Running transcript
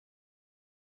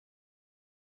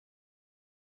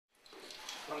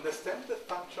To understand the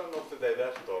function of the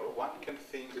divertor, one can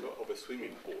think of a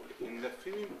swimming pool. In the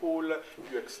swimming pool,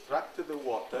 you extract the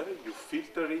water, you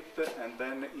filter it, and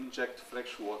then inject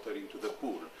fresh water into the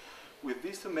pool. With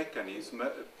this mechanism,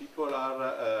 people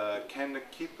can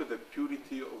keep the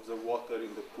purity of the water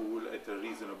in the pool at a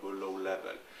reasonable low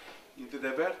level. In the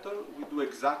divertor, we do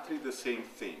exactly the same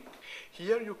thing.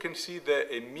 Here you can see the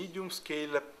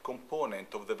medium-scale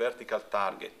component of the vertical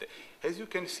target. As you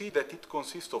can see that it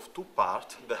consists of two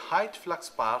parts, the height flux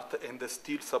part and the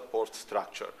steel support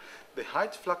structure. The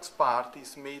height flux part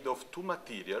is made of two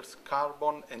materials,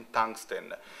 carbon and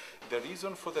tungsten. The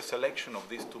reason for the selection of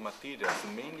these two materials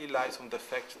mainly lies on the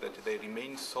fact that they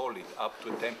remain solid up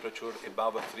to a temperature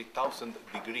above 3000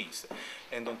 degrees,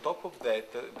 and on top of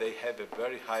that they have a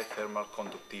very high thermal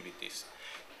conductivities.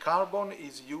 Carbon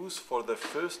is used for the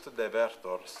first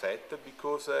divertor set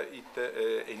because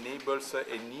it enables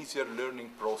an easier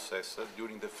learning process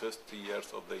during the first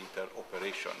years of the ITER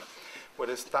operation,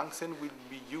 whereas tungsten will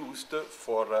be used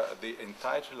for the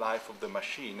entire life of the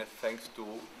machine thanks to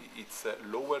its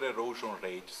lower erosion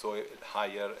rate, so a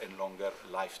higher and longer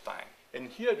lifetime. And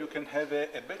here you can have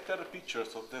a better picture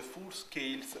of the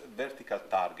full-scale vertical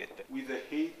target with a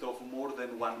height of more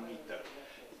than 1 meter.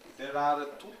 There are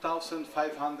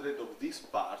 2,500 of these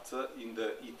parts in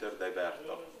the ITER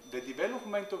divertor. The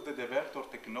development of the divertor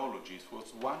technologies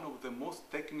was one of the most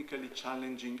technically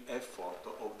challenging efforts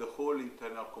of the whole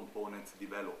internal components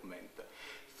development.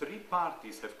 3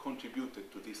 parties have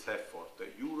contributed to this effort: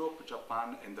 Europe,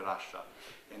 Japan and Russia.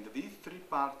 And these 3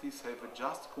 parties have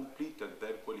just completed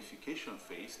their qualification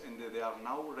phase, and they are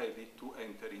now ready to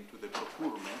enter into the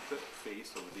procurement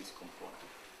phase of this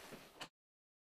component.